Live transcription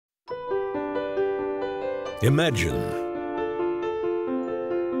Imagine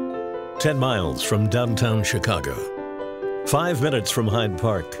 10 miles from downtown Chicago, 5 minutes from Hyde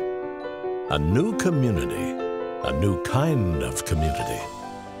Park, a new community, a new kind of community.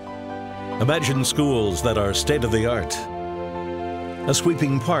 Imagine schools that are state-of-the-art, a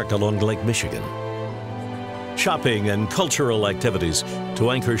sweeping park along Lake Michigan, shopping and cultural activities to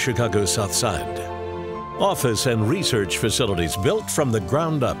anchor Chicago's South Side, office and research facilities built from the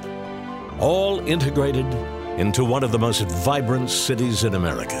ground up, all integrated into one of the most vibrant cities in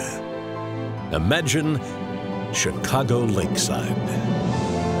America. Imagine Chicago Lakeside.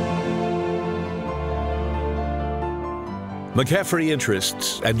 McCaffery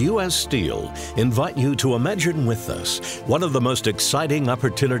Interests and U.S. Steel invite you to imagine with us one of the most exciting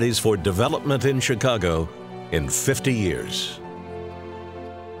opportunities for development in Chicago in 50 years.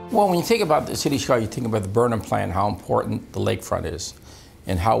 Well, when you think about the city of Chicago, you think about the Burnham Plan, how important the lakefront is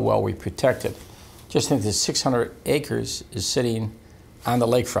and how well we protect it. Just think that 600 acres is sitting on the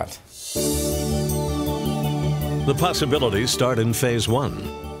lakefront. The possibilities start in Phase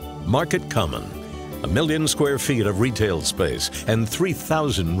 1, Market Common, 1 million square feet of retail space and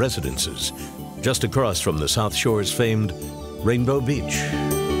 3,000 residences, just across from the South Shore's famed Rainbow Beach.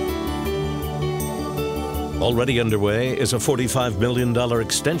 Already underway is a $45 million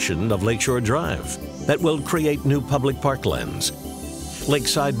extension of Lakeshore Drive that will create new public parklands,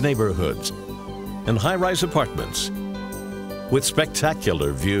 lakeside neighborhoods, and high-rise apartments with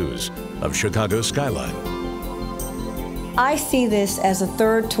spectacular views of Chicago's skyline. I see this as a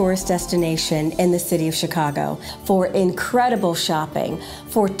third tourist destination in the city of Chicago for incredible shopping,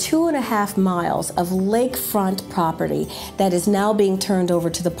 for 2.5 miles of lakefront property that is now being turned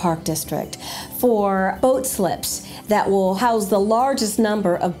over to the Park District, for boat slips that will house the largest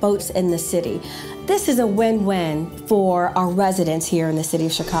number of boats in the city. This is a win-win for our residents here in the city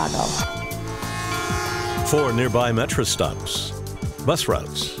of Chicago. 4 nearby metro stops, bus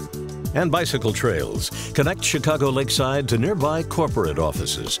routes, and bicycle trails connect Chicago Lakeside to nearby corporate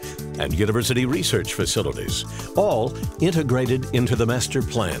offices and university research facilities, all integrated into the master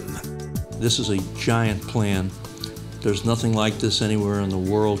plan. This is a giant plan. There's nothing like this anywhere in the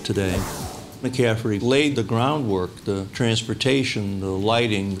world today. McCaffery laid the groundwork, the transportation, the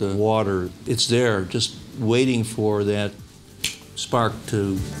lighting, the water. It's there, just waiting for that spark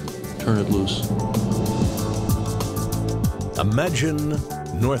to turn it loose. Imagine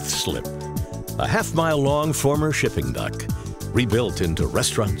North Slip, a half-mile-long former shipping dock, rebuilt into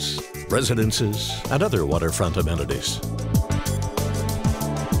restaurants, residences, and other waterfront amenities.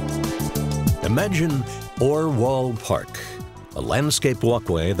 Imagine Orwall Park, a landscape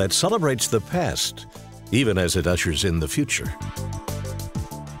walkway that celebrates the past, even as it ushers in the future.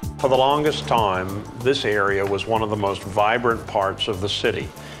 For the longest time, this area was one of the most vibrant parts of the city.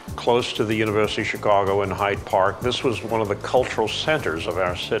 Close to the University of Chicago in Hyde Park, this was one of the cultural centers of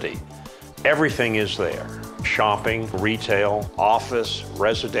our city. Everything is there. Shopping, retail, office,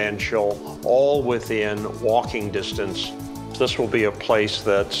 residential, all within walking distance. This will be a place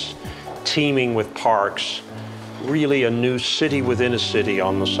that's teeming with parks, really a new city within a city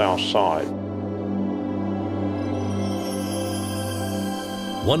on the South Side.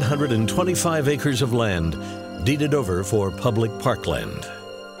 125 acres of land deeded over for public parkland.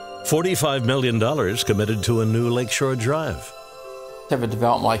 $45 million committed to a new Lakeshore Drive. To have a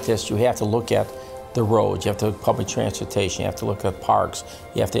development like this, you have to look at the roads, you have to look at public transportation, you have to look at parks,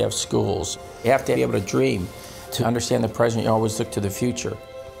 you have to have schools. You have to be able to dream. To understand the present, you always look to the future.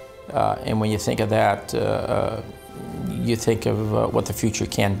 And when you think of that, you think of what the future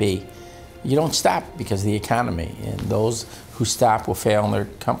can be. You don't stop because of the economy, and those who stop will fail in their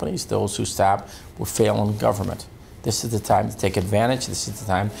companies, those who stop will fail in government. This is the time to take advantage. This is the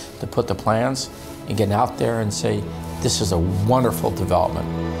time to put the plans and get out there and say, this is a wonderful development.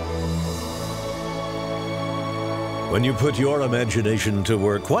 When you put your imagination to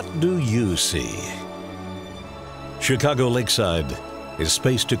work, what do you see? Chicago Lakeside is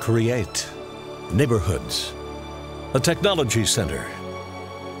space to create neighborhoods, a technology center,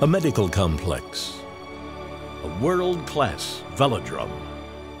 a medical complex, a world-class velodrome,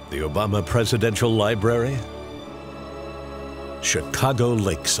 the Obama Presidential Library. Chicago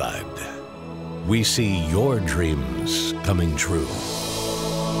Lakeside. We see your dreams coming true.